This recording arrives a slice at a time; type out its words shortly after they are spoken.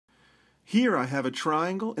Here I have a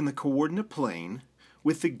triangle in the coordinate plane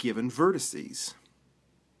with the given vertices.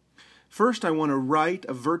 First, I want to write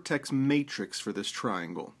a vertex matrix for this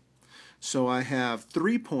triangle. So I have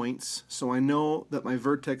 3 points, so I know that my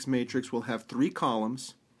vertex matrix will have 3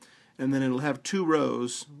 columns, and then it'll have 2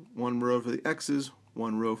 rows, 1 row for the x's,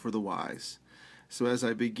 1 row for the y's. So as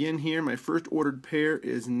I begin here, my first ordered pair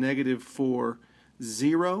is -4,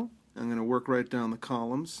 0. I'm going to work right down the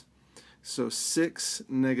columns. So 6,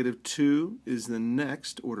 -2 is the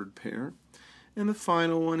next ordered pair. And the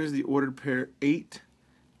final one is the ordered pair 8,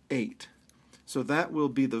 8. So that will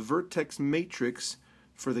be the vertex matrix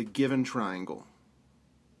for the given triangle.